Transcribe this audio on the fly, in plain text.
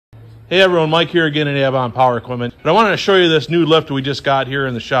Hey everyone, Mike here again at Avon Power Equipment. But I wanted to show you this new lift we just got here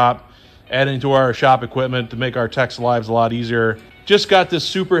in the shop, adding to our shop equipment to make our techs' lives a lot easier. Just got this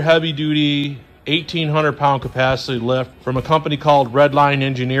super heavy duty 1,800 pound capacity lift from a company called Redline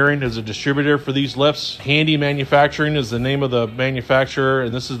Engineering as a distributor for these lifts. Handy Manufacturing is the name of the manufacturer,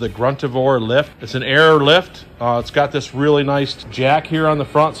 and this is the Gruntavore lift. It's an air lift. It's got this really nice jack here on the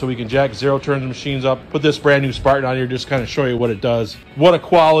front so we can jack zero turns machines up. Put this brand new Spartan on here just kind of show you what it does. What a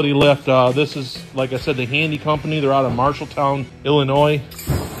quality lift. This is, like I said, the Handy company. They're out of Marshalltown, Illinois.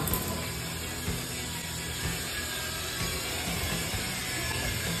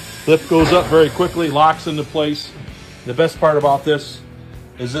 Lift goes up very quickly, locks into place. The best part about this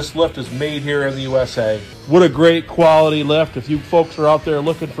lift is made here in the USA. What a great quality lift. If you folks are out there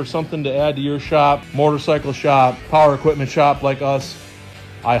looking for something to add to your shop, motorcycle shop, power equipment shop like us,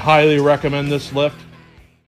 I highly recommend this lift.